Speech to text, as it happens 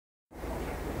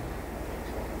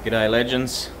G'day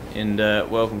legends, and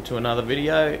welcome to another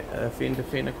video, Fin to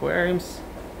Fin Aquariums.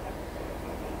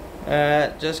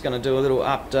 Just going to do a little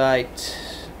update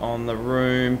on the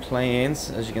room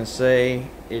plans. As you can see,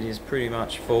 it is pretty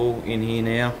much full in here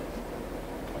now.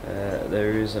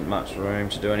 There isn't much room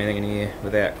to do anything in here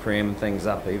without cramming things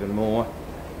up even more,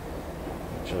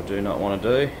 which I do not want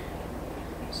to do.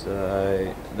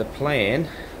 So the plan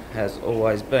has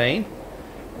always been,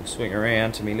 we'll swing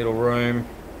around to my little room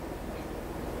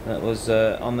that was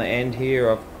on the end here.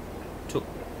 I've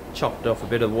chopped off a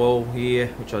bit of wall here,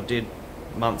 which I did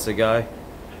months ago,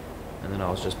 and then I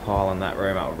was just piling that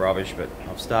room up with rubbish, but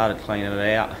I've started cleaning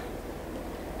it out.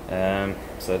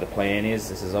 So the plan is,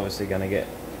 this is obviously going to get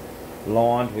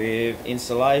lined with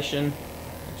insulation,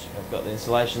 which I've got the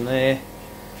insulation there.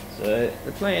 So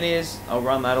the plan is, I'll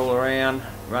run that all around,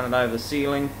 run it over the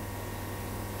ceiling,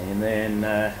 and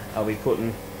then I'll be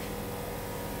putting,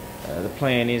 the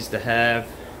plan is to have,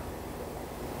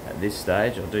 at this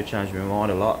stage, I do change my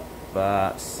mind a lot,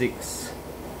 but 6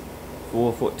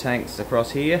 4-foot tanks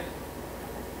across here.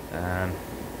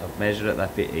 I've measured it, they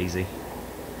fit easy.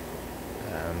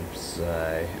 So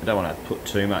I don't want to put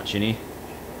too much in here,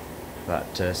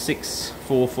 but 6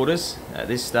 4-footers at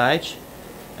this stage.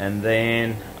 And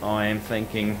then I am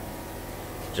thinking,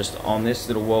 just on this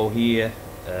little wall here,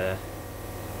 a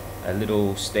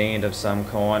little stand of some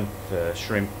kind for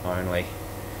shrimp only,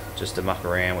 just to muck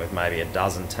around with, maybe a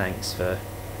dozen tanks for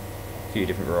a few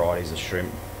different varieties of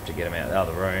shrimp to get them out of the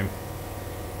other room.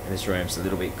 And this room's a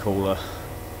little bit cooler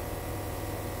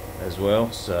as well,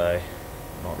 so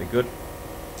might be good.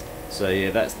 So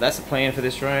yeah, that's the plan for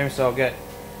this room. So I'll get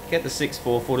the 6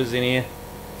 4-footers in here.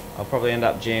 I'll probably end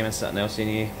up jamming something else in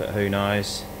here, but who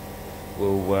knows.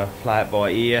 We'll play it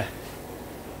by ear,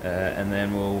 and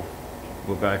then we'll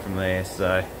go from there.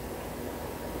 So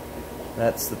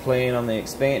that's the plan on the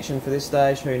expansion for this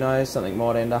stage. Who knows, something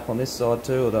might end up on this side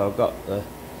too, although I've got the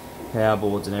power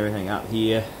boards and everything up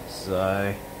here,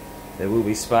 so there will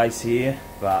be space here,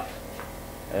 but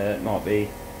it might be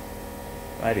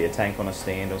maybe a tank on a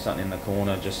stand or something in the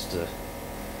corner, just to,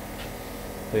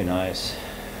 who knows.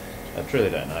 I truly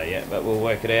don't know yet, but we'll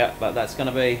work it out. But that's going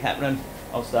to be happening.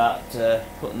 I'll start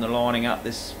putting the lining up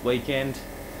this weekend,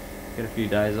 get a few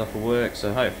days off of work,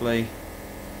 so hopefully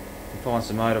find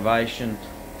some motivation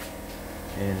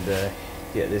and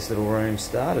get this little room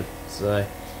started. So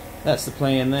that's the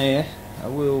plan there. I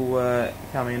will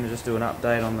come in and just do an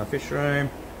update on the fish room.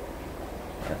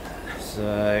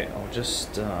 So I'll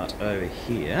just start over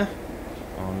here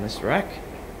on this rack.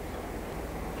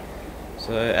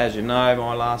 So as you know,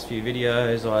 my last few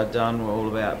videos I had done were all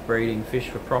about breeding fish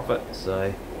for profit,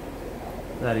 so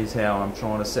that is how I'm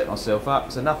trying to set myself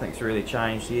up. So nothing's really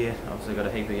changed here. I've obviously got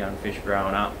a heap of young fish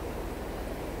growing up,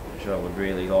 which I would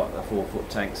really like the 4-foot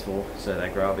tanks for, so they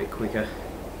grow a bit quicker.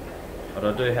 But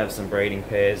I do have some breeding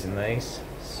pairs in these.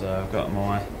 So I've got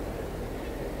my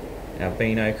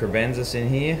albino crebensis in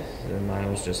here. The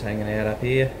male's just hanging out up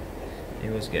here. He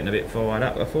was getting a bit fired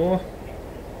up before.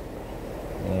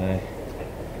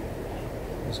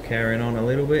 Just carrying on a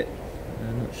little bit.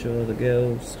 I'm not sure, the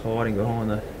girl's hiding behind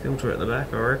the filter at the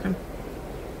back, I reckon.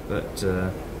 But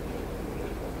so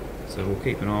we'll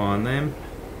keep an eye on them.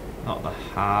 Not the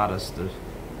hardest of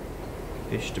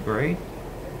fish to breed,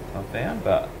 I've found,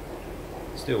 but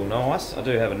still nice. I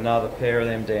do have another pair of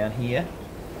them down here,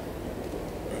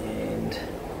 and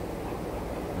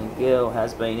the girl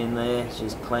has been in there.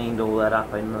 She's cleaned all that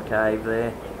up in the cave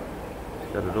there.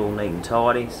 Got it all neat and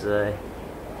tidy, so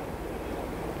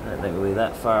I don't think we'll be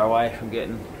that far away from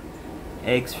getting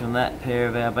eggs from that pair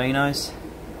of albinos.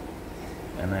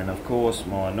 And then of course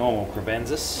my normal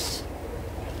crebensis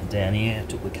down here.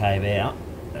 Took the cave out,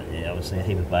 but yeah, obviously a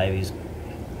heap of babies,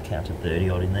 counted 30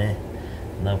 odd in there,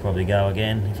 and they'll probably go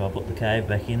again if I put the cave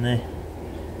back in there,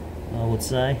 I would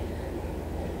say.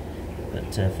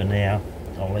 But for now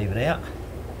I'll leave it out,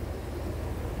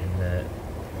 and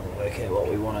we'll work out what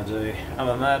we want to do.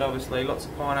 Other than that, obviously lots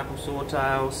of pineapple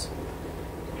swordtails.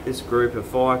 This group of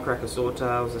firecracker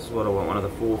swordtails, this is what I want one of the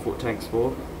 4-foot tanks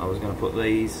for. I was going to put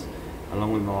these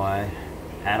along with my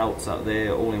adults up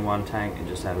there all in one tank and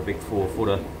just have a big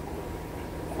 4-footer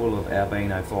full of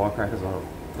albino firecrackers. I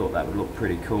thought that would look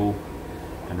pretty cool.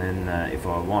 And then if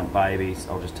I want babies,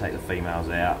 I'll just take the females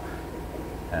out,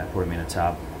 put them in a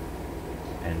tub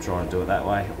and try and do it that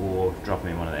way, or drop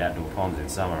them in one of the outdoor ponds in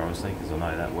summer, obviously, because I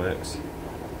know that works.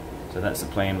 So that's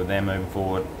the plan with them moving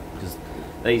forward, because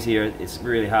these here, it's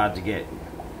really hard to get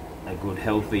a good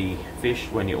healthy fish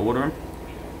when you order them.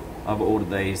 I've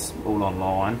ordered these all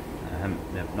online.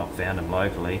 I've not found them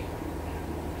locally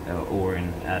or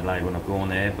in Adelaide when I've gone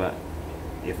there, but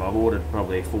if I've ordered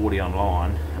probably 40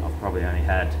 online, probably only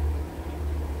had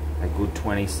a good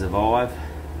 20 survive.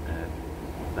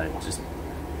 They just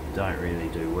don't really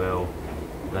do well.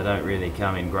 They don't really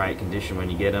come in great condition when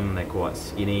you get them. They're quite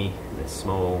skinny, they're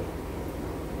small.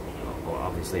 Well,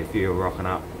 obviously a few are rocking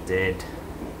up dead,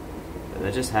 but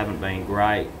they just haven't been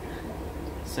great.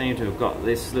 Seem to have got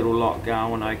this little lot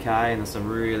going okay, and there's some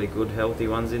really good healthy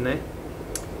ones in there.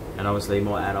 And obviously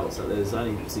my adults, there's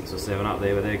only 6 or 7 up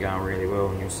there, but they're going really well,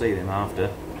 and you'll see them after.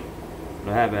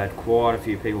 But I have had quite a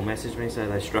few people message me say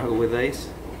they struggle with these,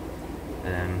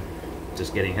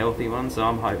 just getting healthy ones. So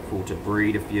I'm hopeful to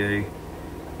breed a few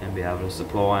and be able to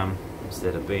supply them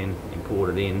instead of being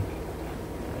imported in.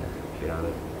 Be able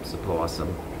to supply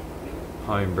some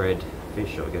homebred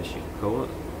fish, I guess you could call it,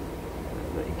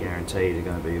 that you're guaranteed are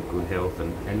going to be of good health,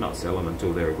 and not sell them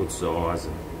until they're a good size,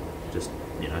 and just,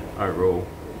 you know, overall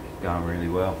going really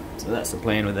well. So that's the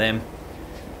plan with them.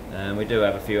 We do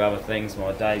have a few other things.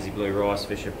 My daisy blue rice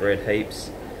fish have bred heaps.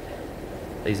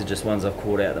 These are just ones I've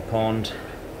caught out of the pond.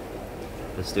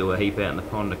 There's still a heap out in the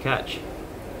pond to catch,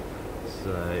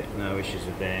 so no issues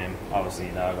with them. Obviously,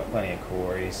 you know, I've got plenty of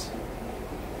cories.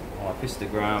 My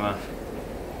pistograma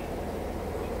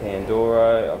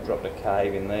Pandoro, I've dropped a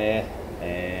cave in there,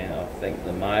 and I think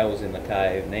the male's in the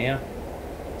cave now,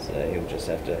 so he'll just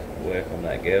have to work on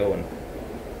that girl and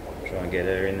try and get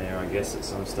her in there, I guess, at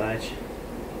some stage.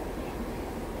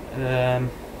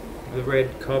 The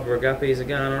red cobra guppies are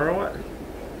going alright.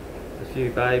 A few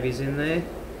babies in there,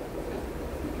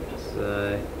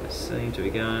 so they seem to be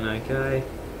going okay.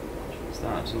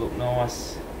 Starting to look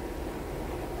nice.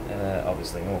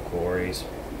 Obviously more cories,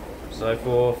 so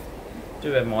forth.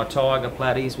 Do have my tiger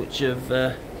platies, which have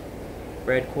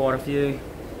bred quite a few.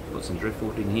 Got some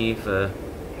driftwood in here for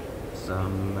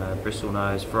some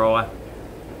bristlenose fry.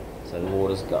 So the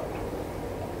water's got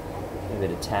a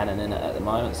bit of tannin in it at the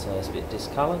moment, so it's a bit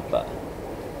discoloured, but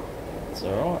it's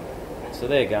alright. So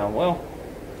they're going well.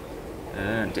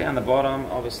 Down the bottom,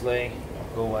 obviously,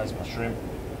 I've always my shrimp,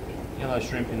 yellow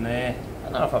shrimp in there. I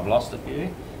don't know if I've lost a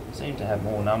few. I seem to have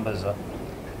more numbers. I've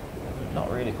not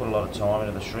really put a lot of time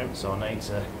into the shrimp, so I need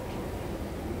to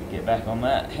get back on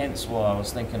that. Hence why I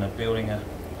was thinking of building a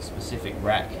specific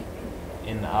rack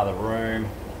in the other room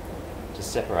to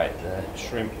separate the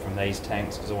shrimp from these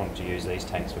tanks, because I wanted to use these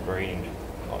tanks for breeding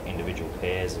like individual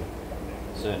pairs of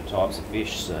certain types of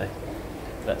fish. So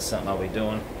that's something I'll be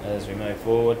doing as we move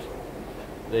forward.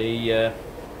 The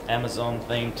Amazon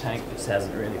themed tank just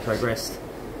hasn't really progressed.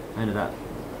 I ended up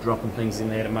dropping things in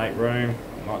there to make room.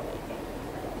 I might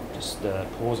just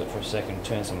pause it for a second,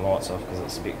 turn some lights off because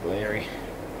it's a bit glary.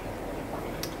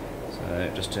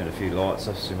 So just turned a few lights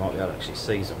off so you might be able to actually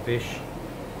see some fish.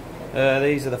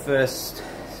 These are the first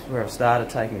where I've started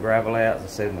taking gravel out, as I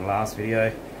said in the last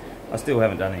video. I still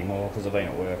haven't done any more because I've been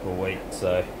at work all week,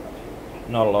 so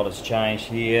not a lot has changed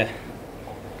here.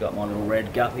 Got my little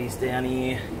red guppies down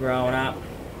here growing up.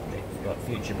 They've got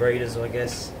future breeders, I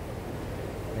guess.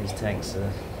 These tanks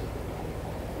are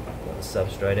got the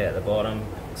substrate out the bottom,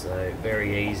 so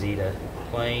very easy to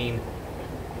clean.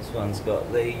 This one's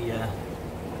got the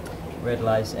red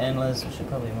lace antlers, which are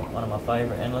probably one of my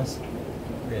favourite antlers.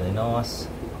 Really nice,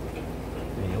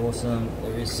 pretty awesome.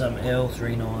 There is some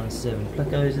L397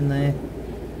 plicos in there.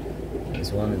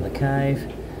 There's one in the cave.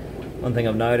 One thing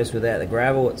I've noticed without the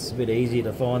gravel, it's a bit easier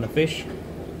to find the fish.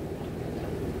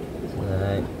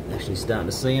 So actually starting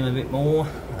to see them a bit more.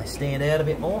 They stand out a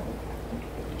bit more,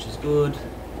 which is good.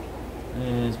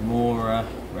 There's more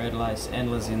red lace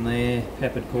antlers in there.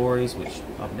 Peppered cories, which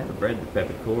I've never bred the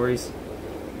peppered cories.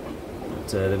 But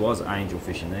there was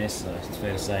angelfish in there, so it's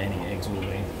fair to say any eggs will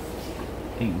be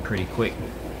eaten pretty quick.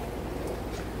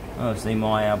 Obviously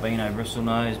my albino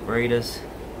bristlenose breeders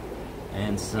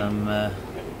and some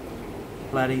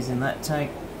platies in that tank.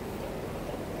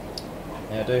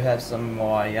 Now I do have some of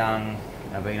my young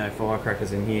albino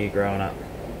firecrackers in here growing up.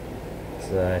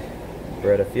 So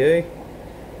bred a few.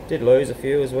 Did lose a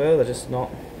few as well. They're just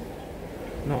not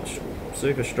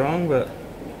super strong, but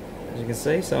as you can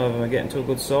see, some of them are getting to a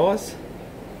good size.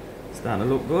 Starting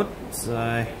to look good. So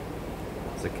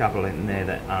there's a couple in there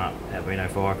that aren't albino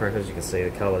firecrackers. You can see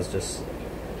the colour's just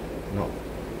not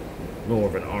more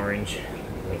of an orange.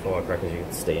 The firecrackers you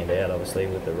can stand out obviously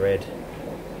with the red.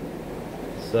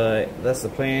 So that's the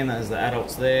plan. There's the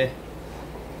adults there.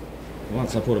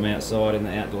 Once I put them outside in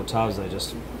the outdoor tubs, they're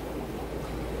just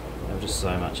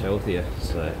so much healthier.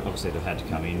 So obviously they've had to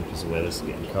come in because the weather's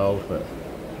getting cold, but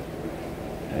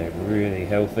they're really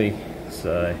healthy.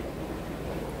 So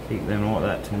keep them like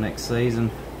that till next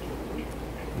season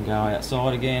and go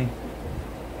outside again.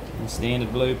 And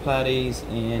standard blue platies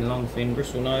and longfin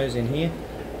bristlenose in here.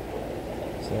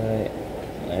 So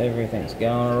Everything's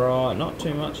going alright, not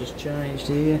too much has changed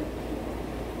here.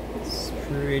 It's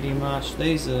pretty much,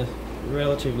 these are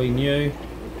relatively new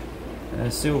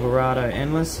Silverado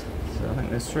endless. So I think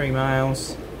there's 3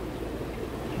 males,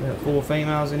 about 4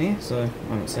 females in here, so I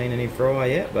haven't seen any fry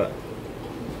yet, but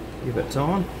give it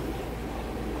time.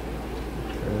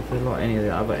 So if they're like any of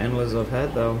the other endless I've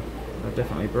had, they'll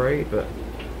definitely breed, but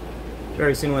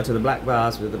very similar to the black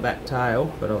bars with the back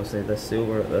tail, but obviously they're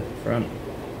silver at the front.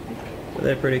 But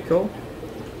they're pretty cool.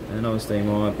 And obviously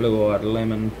my blue-eyed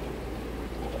lemon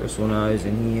bristle nose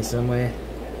in here somewhere.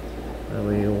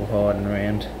 They're all hiding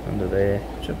around under there,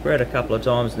 which I've bred a couple of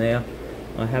times now.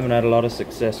 I haven't had a lot of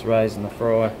success raising the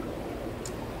fry,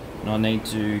 and I need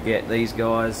to get these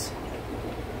guys,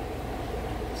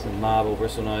 some marble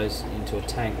bristlenose, into a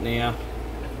tank now,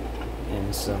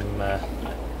 and some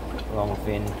long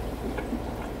fin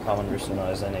common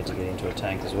bristlenose they need to get into a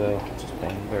tank as well, which has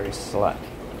been very slack.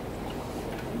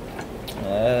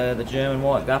 The German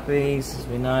white guppies, as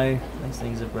we know, these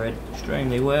things are bred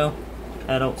extremely well.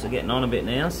 Adults are getting on a bit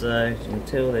now, so as you can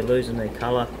tell they're losing their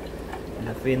colour in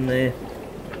the fin there.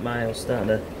 The male's starting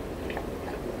to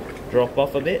drop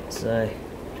off a bit, so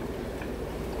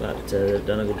but they've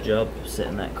done a good job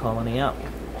setting that colony up.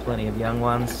 Plenty of young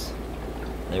ones,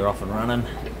 they're off and running,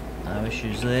 no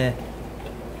issues there.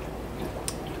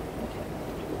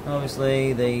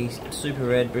 Obviously the super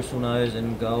red bristlenose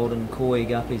and golden koi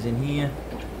guppies in here,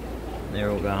 they're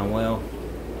all going well.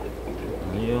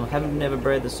 I haven't never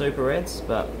bred the super reds,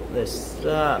 but they're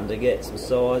starting to get some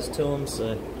size to them,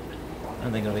 so I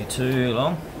don't think it'll be too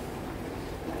long.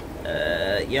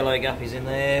 Yellow guppies in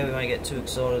there, we won't get too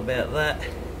excited about that.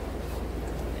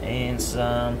 And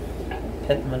some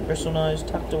peppermint bristlenose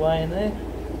tucked away in there.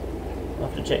 I'll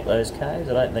have to check those caves.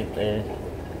 I don't think they've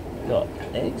got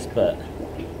eggs, but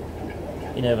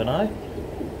you never know.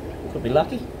 Could be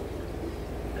lucky.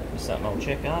 That'll be something I'll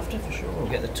check after for sure. We'll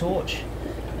get the torch.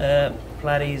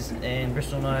 Platies and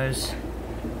bristlenose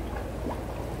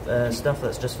stuff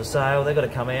that's just for sale, they've got to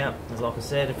come out. As like I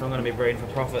said, if I'm going to be breeding for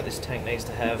profit, this tank needs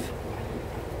to have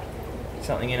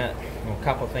something in it, or a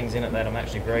couple of things in it that I'm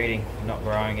actually breeding, not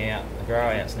growing out. The grow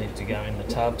outs need to go in the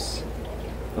tubs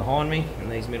behind me in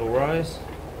these middle rows,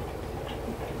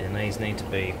 and these need to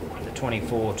be, the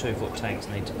 24 2-foot tanks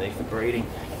need to be for breeding.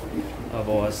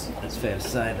 Otherwise, it's fair to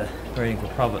say the breeding for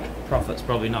profit's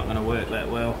probably not going to work that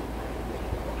well.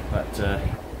 But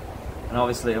and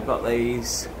obviously I've got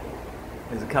these,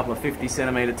 there's a couple of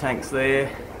 50cm tanks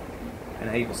there and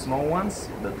a heap of small ones,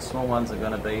 but the small ones are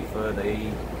going to be for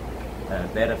the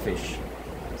better fish.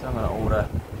 So I'm going to order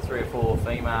 3 or 4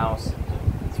 females,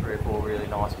 3 or 4 really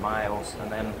nice males, and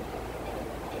then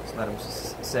just let them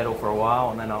settle for a while,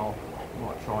 and then I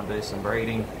might try and do some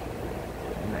breeding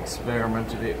and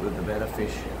experiment a bit with the better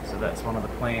fish. So that's one of the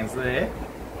plans there.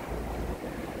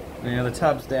 Now the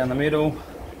tub's down the middle.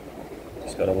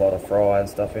 It's got a lot of fry and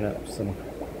stuff in it. Some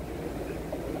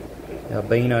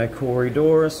albino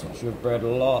Corydoras, which we've bred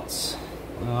lots.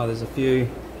 Oh, there's a few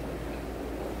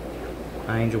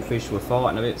angelfish were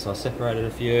fighting a bit, so I separated a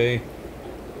few.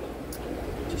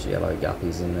 Just yellow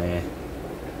guppies in there.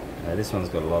 This one's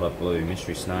got a lot of blue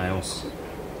mystery snails.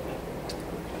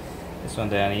 This one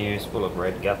down here is full of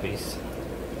red guppies.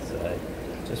 So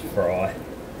just fry.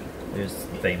 There's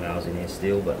females in here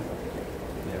still, but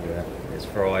there's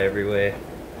fry everywhere.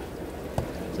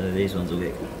 So these ones will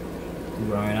get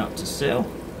grown up to sell.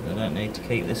 I don't need to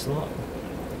keep this lot.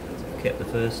 I've kept the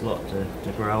first lot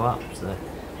to grow up. So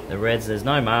the reds, there's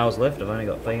no males left, I've only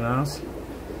got females.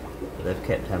 But they've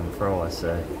kept having fry,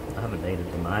 so I haven't needed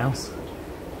the males.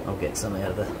 I'll get some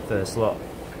out of the first lot.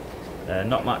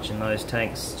 Not much in those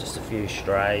tanks, just a few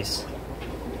strays.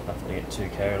 Nothing to get too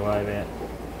carried away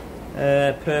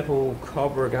about. Purple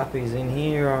cobra guppies in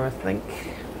here, I think.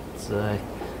 So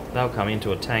they'll come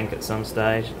into a tank at some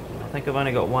stage. I think I've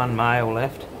only got 1 male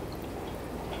left,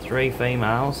 3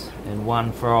 females and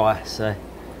 1 fry, so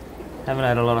haven't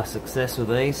had a lot of success with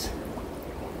these.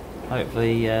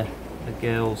 Hopefully the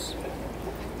girls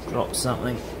drop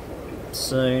something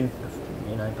soon,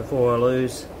 you know, before I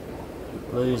lose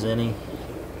any.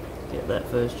 Get that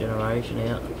first generation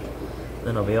out,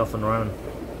 then I'll be off and running.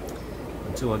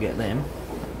 Until I get them,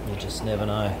 you just never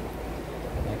know.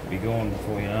 They could be gone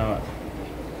before you know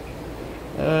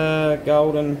it.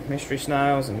 Golden mystery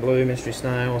snails and blue mystery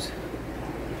snails.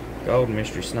 Golden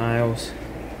mystery snails.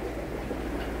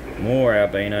 More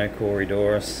albino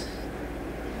Corydoras.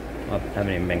 I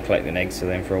haven't even been collecting eggs for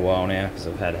them for a while now because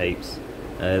I've had heaps.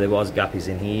 There was guppies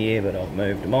in here, but I've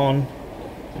moved them on.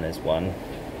 And there's one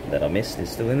that I missed, is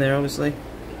still in there obviously.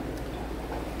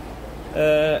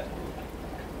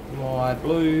 My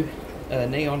blue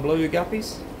neon blue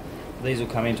guppies. These will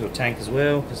come into a tank as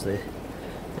well because they're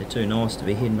too nice to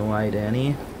be hidden away down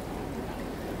here.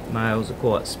 Males are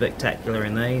quite spectacular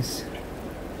in these.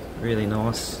 Really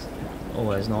nice.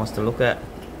 Always nice to look at.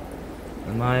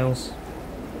 The males.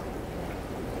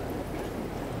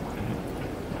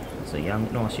 It's a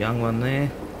nice young one there.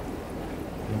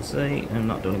 You can see. I'm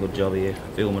not doing a good job here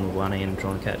filming with one hand and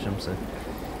trying to catch them, so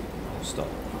I'll stop.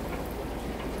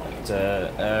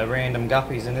 But, random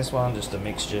guppies in this one, just a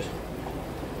mixture.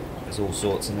 There's all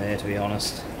sorts in there, to be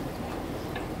honest.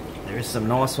 There is some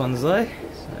nice ones though.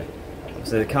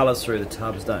 So the colours through the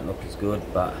tubs don't look as good,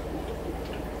 but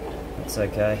that's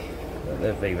okay. But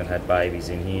they've even had babies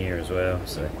in here as well,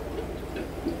 so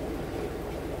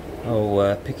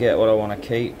I'll pick out what I want to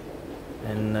keep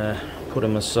and put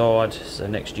them aside. So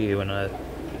next year when I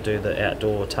do the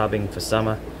outdoor tubbing for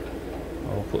summer,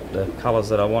 I'll put the colours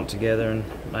that I want together and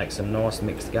make some nice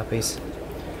mixed guppies.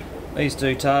 These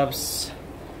two tubs,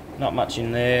 not much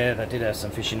in there. They did have some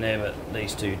fish in there, but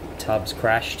these two tubs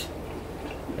crashed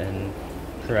and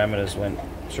parameters went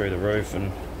through the roof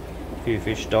and a few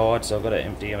fish died, so I've got to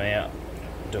empty them out,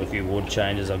 do a few wood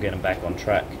changes, I'll get them back on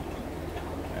track.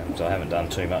 So I haven't done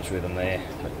too much with them there,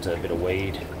 but a bit of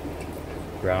weed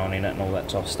growing in it and all that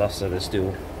type of stuff, so they're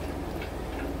still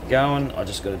going. I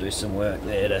just got to do some work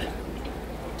there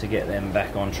to get them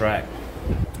back on track.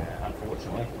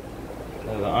 Unfortunately,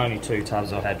 they're the only two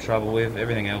tubs I've had trouble with.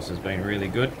 Everything else has been really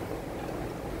good.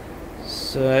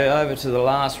 So over to the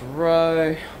last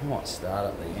row. I might start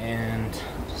at the end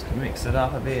just to mix it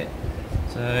up a bit.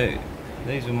 So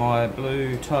these are my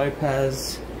blue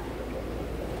topaz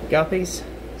guppies.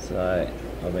 So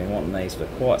I've been wanting these for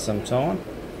quite some time,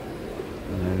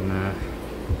 and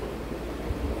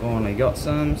finally got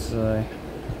some. So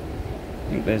I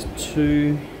think there's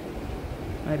two,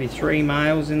 maybe three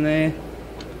males in there.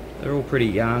 They're all pretty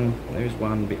young. There's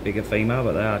one bit bigger female,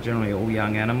 but they are generally all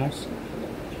young animals.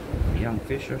 Young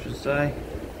fish, I should say.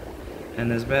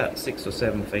 And there's about 6 or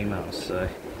 7 females. So,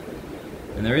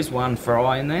 and there is one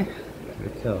fry in there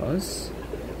because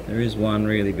there is one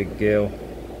really big girl.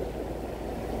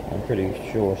 I'm pretty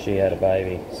sure she had a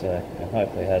baby, so and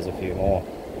hopefully has a few more.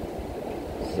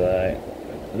 So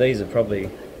these are probably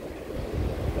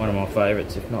one of my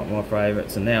favourites, if not my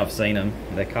favourites, and now I've seen them,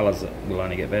 their colours will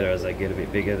only get better as they get a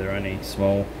bit bigger. They're only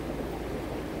small,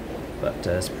 but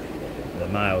the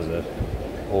males are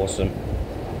awesome.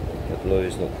 The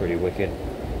blues look pretty wicked,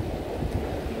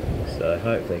 so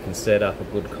hopefully I can set up a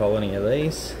good colony of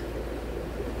these.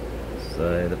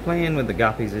 So the plan with the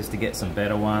guppies is to get some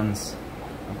better ones.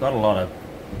 I've got a lot of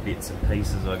bits and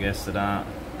pieces, I guess, that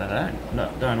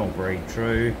don't all breed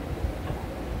true.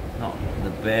 Not the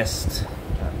best,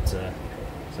 but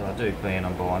so I do plan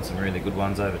on buying some really good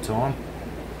ones over time.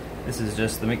 This is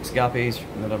just the mixed guppies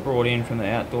that I brought in from the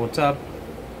outdoor tub.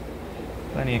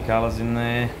 Plenty of colours in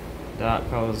there, dark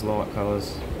colours, light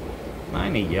colours,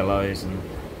 mainly yellows and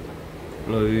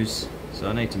blues. So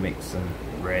I need to mix some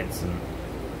reds and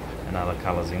other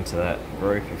colours into that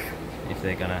group if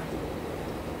they're going to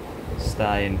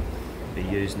stay and be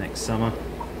used next summer.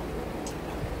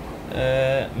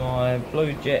 My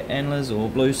blue jet antlers, or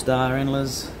blue star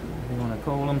antlers, if you want to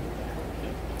call them.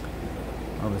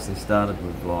 Obviously started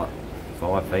with like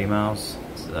 5 females,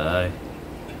 so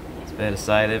it's fair to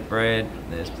say they've bred.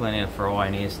 There's plenty of fry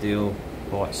in here still,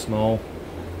 quite small,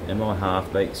 and my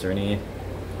half beaks are in here.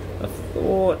 I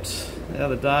thought the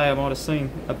other day I might have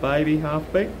seen a baby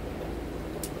half beak,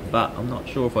 but I'm not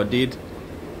sure if I did.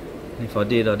 If I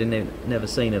did, I never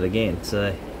seen it again. So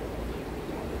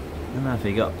I don't know if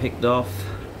he got picked off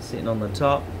sitting on the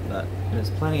top, but there's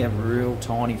plenty of real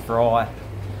tiny fry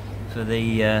for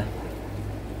the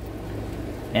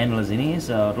antlers in here.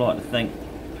 So I'd like to think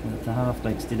that if the half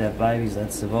beaks did have babies,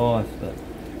 they'd survive, but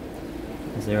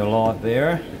because they're a live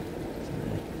bearer,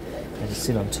 so they just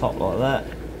sit on top like that.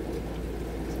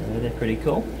 So they're pretty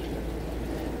cool.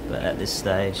 But at this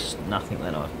stage, nothing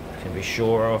that I can be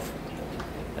sure of.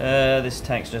 This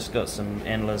tank's just got some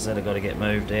antlers that have got to get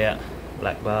moved out,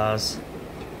 black bars,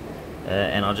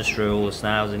 and I just threw all the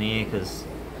snails in here because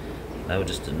they were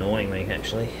just annoying me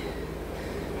actually.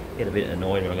 Get a bit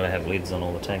annoyed when I've got to have lids on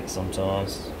all the tanks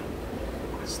sometimes.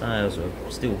 The snails are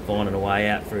still finding a way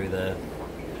out through the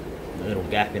little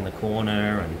gap in the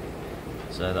corner, and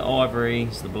so the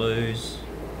ivories, the blues,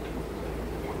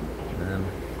 the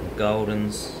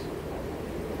goldens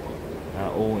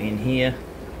are all in here.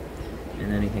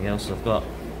 And anything else I've got,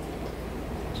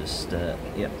 just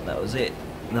yep, that was it.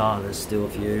 No, there's still a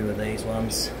few of these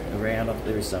ones around.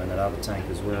 There is some in that other tank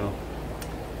as well.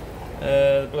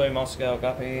 The blue Moscow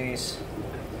guppies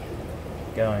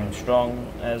going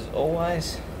strong as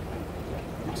always.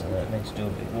 So that needs to do a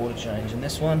bit of water change in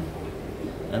this one.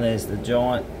 And there's the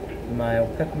giant male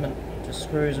peppermint, just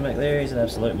screws him back there. He's an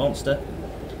absolute monster.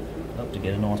 Love to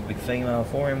get a nice big female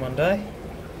for him one day.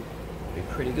 Be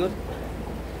pretty good.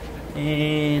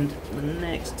 And the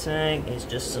next tank is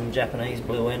just some Japanese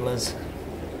blue endlers.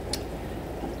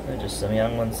 They're just some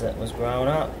young ones that was growing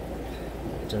up.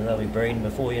 So they'll be breeding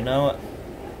before you know it.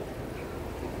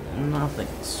 Nothing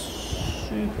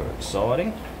super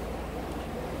exciting.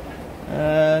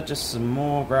 Just some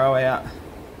more grow out.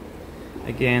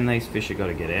 Again, these fish have got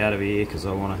to get out of here because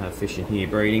I want to have fish in here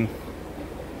breeding.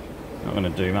 Not going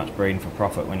to do much breeding for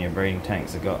profit when your breeding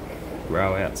tanks have got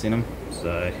grow outs in them.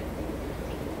 So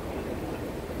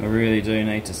I really do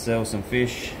need to sell some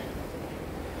fish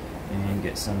and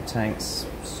get some tanks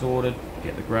sorted,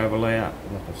 get the gravel out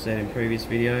like I've said in previous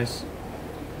videos,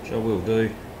 which I will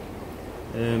do.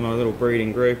 My little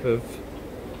breeding group of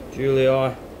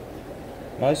Julii,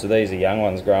 most of these are young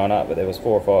ones growing up, but there was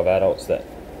 4 or 5 adults that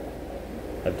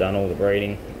have done all the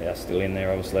breeding. They are still in there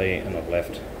obviously, and I've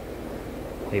left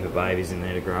a heap of babies in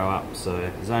there to grow up. So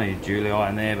there's only Julii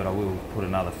in there, but I will put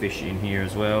another fish in here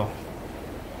as well.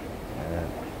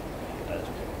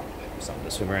 Something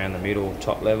to swim around the middle,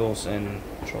 top levels, and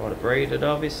try to breed it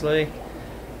obviously.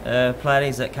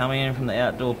 Platies that come in from the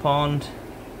outdoor pond,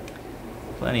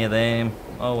 plenty of them.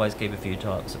 I always keep a few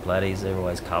types of platies. They're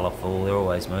always colourful, they're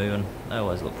always moving, they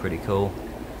always look pretty cool.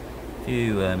 A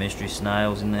few mystery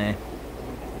snails in there.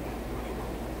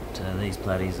 But, these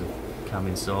platies have come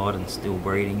inside and still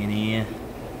breeding in here.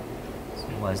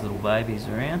 There's always little babies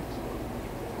around.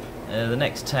 The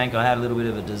next tank, I had a little bit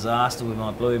of a disaster with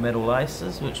my blue metal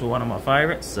laces, which were one of my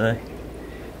favourites. So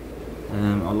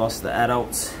I lost the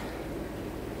adults.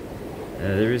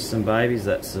 There is some babies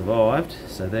that survived,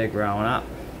 so they're growing up.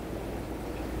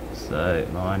 So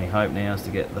my only hope now is to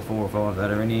get the 4 or 5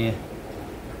 that are in here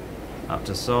up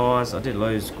to size. I did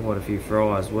lose quite a few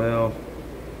fry as well.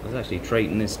 I was actually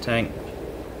treating this tank.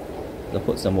 I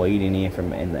put some weed in here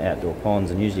from in the outdoor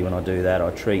ponds, and usually when I do that I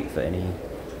treat for any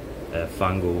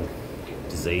fungal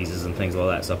diseases and things like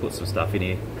that. So I put some stuff in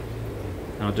here,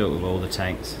 and I do it with all the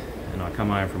tanks. And I come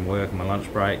home from work on my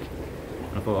lunch break,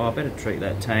 and I thought, oh, I better treat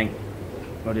that tank.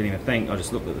 I didn't even think, I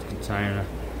just looked at the container,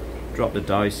 dropped a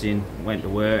dose in, went to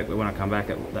work, but when I come back,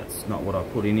 that's not what I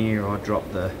put in here. I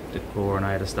dropped the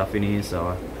chlorinator stuff in here,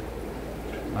 so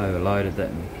I overloaded that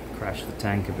and crashed the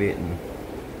tank a bit, and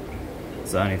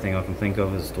it's the only thing I can think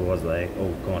of as to why they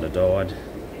all kind of died.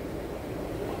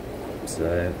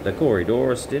 So the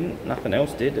Corydoras didn't, nothing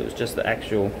else did. It was just the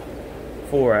actual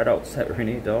 4 adults that were in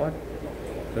here died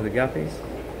for the guppies.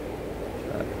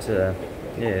 But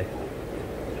yeah,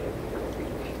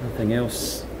 nothing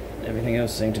else. Everything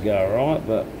else seemed to go alright,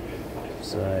 but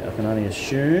so I can only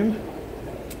assume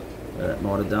that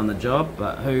might have done the job,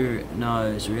 but who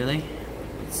knows really.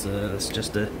 It's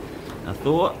just a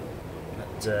thought.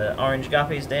 But orange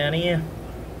guppies down here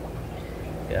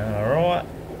going alright.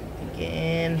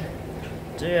 Again,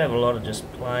 do have a lot of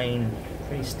just plain,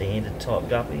 pretty standard type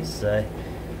guppies. So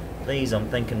these I'm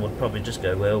thinking would probably just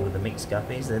go well with the mixed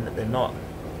guppies. They're not.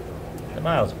 The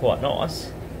males are quite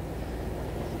nice,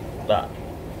 but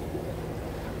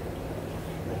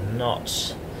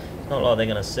it's not like they're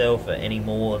going to sell for any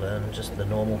more than just the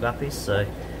normal guppies. So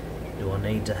do I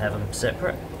need to have them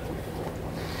separate?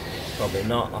 Probably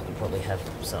not. I could probably have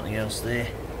something else there,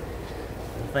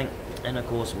 I think. And of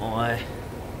course my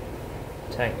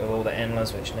tank with all the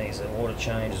endlers, which needs a water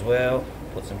change as well.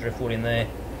 Put some driftwood in there,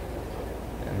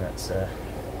 and that's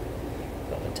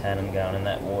got the tannin going in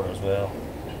that water as well.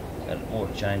 Got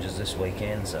water changes this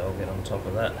weekend, so I'll get on top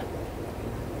of that.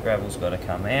 Gravel's got to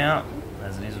come out,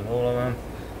 as it is with all of them.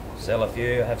 Sell a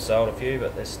few, I have sold a few,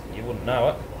 but you wouldn't know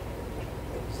it.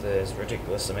 There's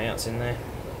ridiculous amounts in there.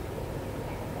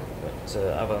 But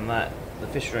other than that, the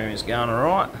fish room is going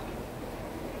alright.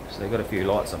 So they've got a few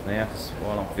lights up now, because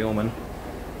while I'm filming,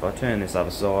 if I turn this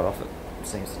other side off, it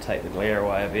seems to take the glare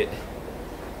away a bit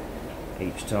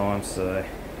each time. So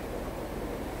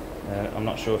I'm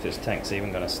not sure if this tank's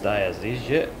even going to stay as it is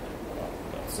yet.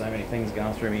 I've got so many things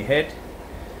going through my head.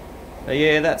 But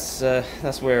yeah, that's where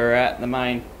we're at. The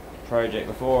main project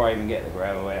before I even get the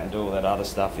gravel out and do all that other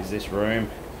stuff is this room.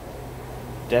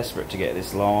 Desperate to get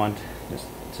this lined, just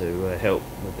to help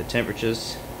with the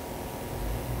temperatures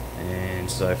and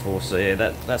so forth. So yeah,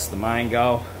 that's the main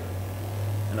goal.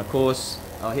 And of course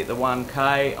I'll hit the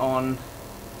 1K on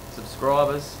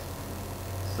subscribers.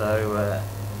 So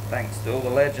thanks to all the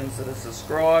legends that have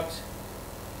subscribed.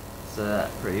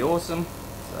 It's pretty awesome.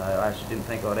 So I actually didn't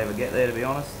think I'd ever get there, to be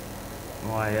honest.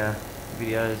 My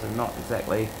videos are not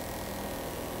exactly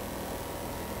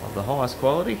of the highest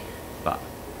quality, but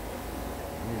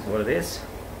It is what it is.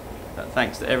 But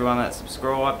thanks to everyone that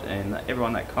subscribed and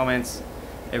everyone that comments,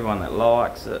 everyone that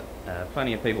likes it.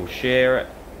 Plenty of people share it.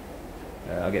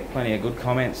 I get plenty of good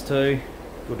comments too,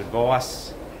 good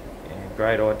advice and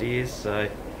great ideas, so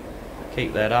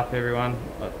keep that up everyone.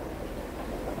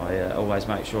 I always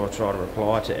make sure I try to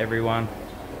reply to everyone,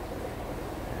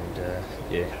 and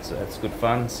yeah, so that's good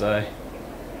fun. So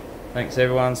thanks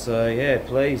everyone. So yeah,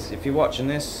 please, if you're watching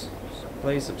this,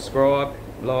 please subscribe,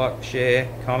 like, share,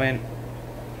 comment,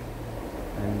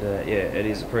 and yeah, it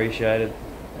is appreciated,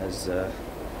 as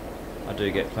I do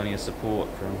get plenty of support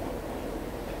from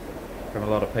a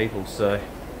lot of people, so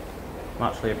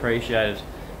muchly appreciated.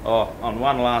 Oh, on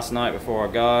one last note before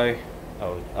I go,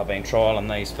 I've been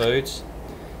trialling these foods.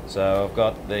 So I've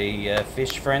got the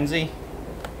Fish Frenzy.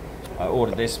 I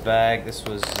ordered this bag. This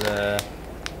was, I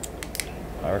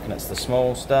reckon it's the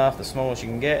small stuff, the smallest you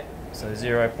can get. So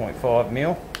 0.5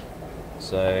 mil.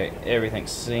 So everything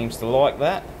seems to like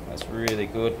that. That's really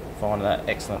good. Finding that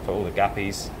excellent for all the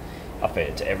guppies. I fed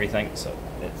it to everything, so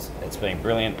it's been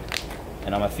brilliant.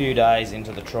 And I'm a few days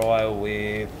into the trial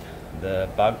with the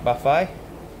bug buffet,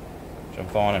 which I'm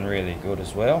finding really good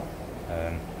as well.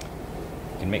 You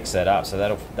can mix that up, so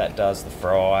that does the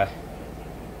fry,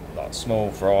 like small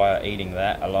fryer eating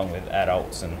that along with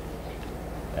adults, and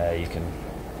you can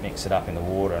mix it up in the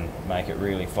water and make it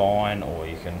really fine, or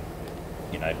you can,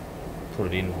 you know, put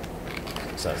it in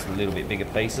so it's a little bit bigger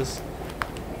pieces.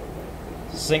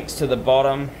 Sinks to the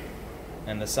bottom,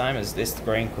 and the same as this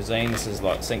green cuisine, this is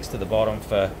like sinks to the bottom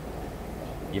for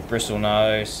your bristle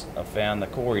nose. I've found the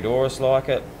Corydoras like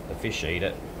it, the fish eat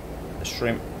it, the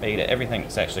shrimp eat it,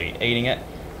 everything's actually eating it.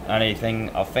 Only thing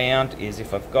I've found is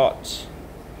if I've got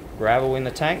gravel in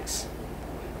the tanks,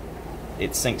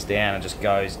 it sinks down and just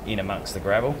goes in amongst the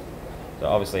gravel. So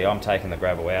obviously I'm taking the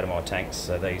gravel out of my tanks,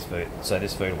 so this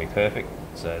food will be perfect.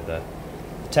 So the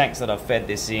tanks that I've fed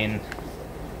this in,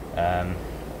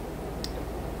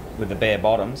 with the bare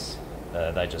bottoms,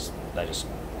 they just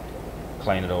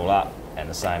clean it all up, and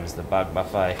the same as the bug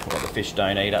buffet, what the fish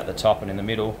don't eat at the top and in the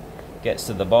middle gets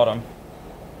to the bottom,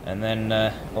 and then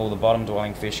all the bottom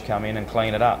dwelling fish come in and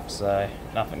clean it up, so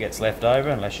nothing gets left over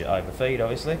unless you overfeed,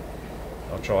 obviously.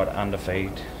 I'll try to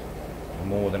underfeed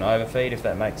more than overfeed, if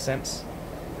that makes sense,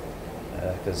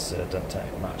 because it doesn't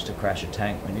take much to crash a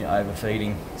tank when you're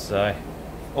overfeeding. So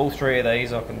all three of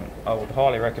these I would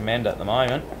highly recommend at the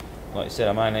moment. Like I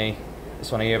said,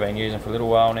 this one here I've been using for a little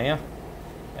while now,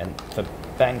 and for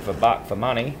bang for buck for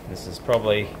money, this is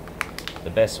probably the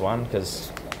best one,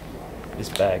 because this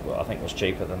bag, well, I think was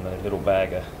cheaper than the little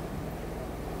bag of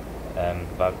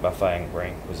bug buffet and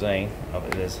green cuisine.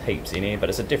 There's heaps in here, but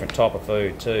it's a different type of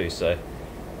food too, so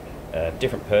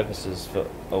different purposes for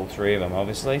all three of them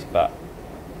obviously, but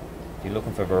if you're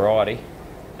looking for variety,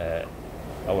 I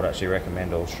would actually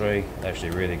recommend all three. They're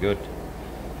actually really good.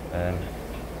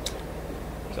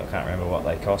 So I can't remember what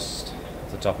they cost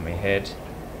off the top of my head.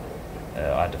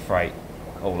 I had to freight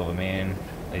all of them in.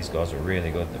 These guys were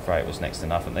really good. The freight was next to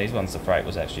nothing. These ones, the freight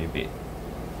was actually a bit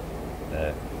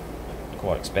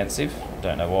quite expensive. I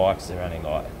don't know why, because they're only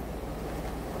like,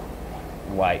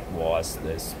 weight wise,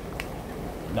 there's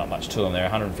not much to them. They're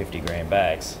 150 gram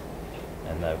bags,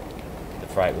 and the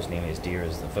freight was nearly as dear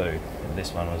as the food. And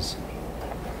this one was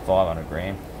 500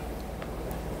 gram,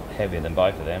 heavier than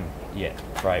both of them, yet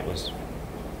freight was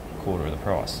quarter of the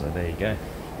price, so there you go.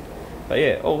 But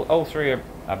yeah, all three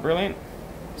are brilliant,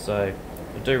 so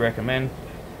I do recommend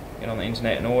get on the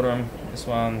internet and order them. This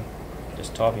one,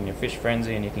 just type in your Fish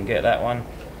Frenzy and you can get that one.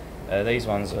 These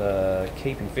ones are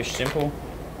Keeping Fish Simple,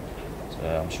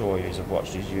 so I'm sure you have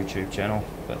watched his YouTube channel,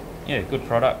 but yeah, good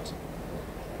product,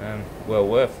 well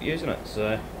worth using it.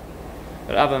 So,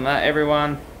 but other than that,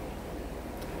 everyone,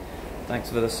 thanks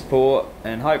for the support,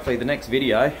 and hopefully the next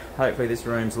video, hopefully this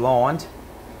room's lined,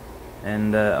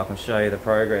 and I can show you the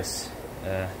progress.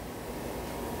 At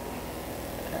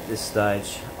this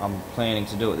stage I'm planning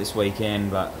to do it this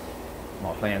weekend, but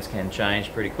my plans can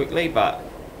change pretty quickly, but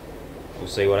we'll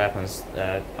see what happens.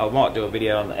 I might do a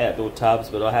video on the outdoor tubs,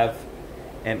 but I have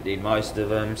emptied most of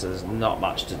them, so there's not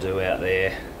much to do out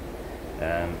there.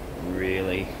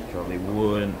 Really, probably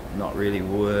not really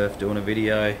worth doing a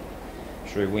video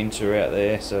through winter out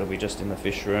there, so it'll be just in the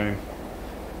fish room.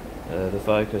 The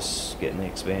focus, getting the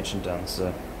expansion done.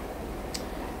 So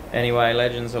anyway,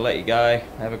 legends, I'll let you go.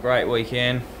 Have a great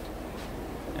weekend,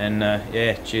 and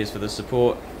yeah, cheers for the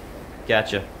support.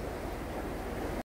 Catch ya.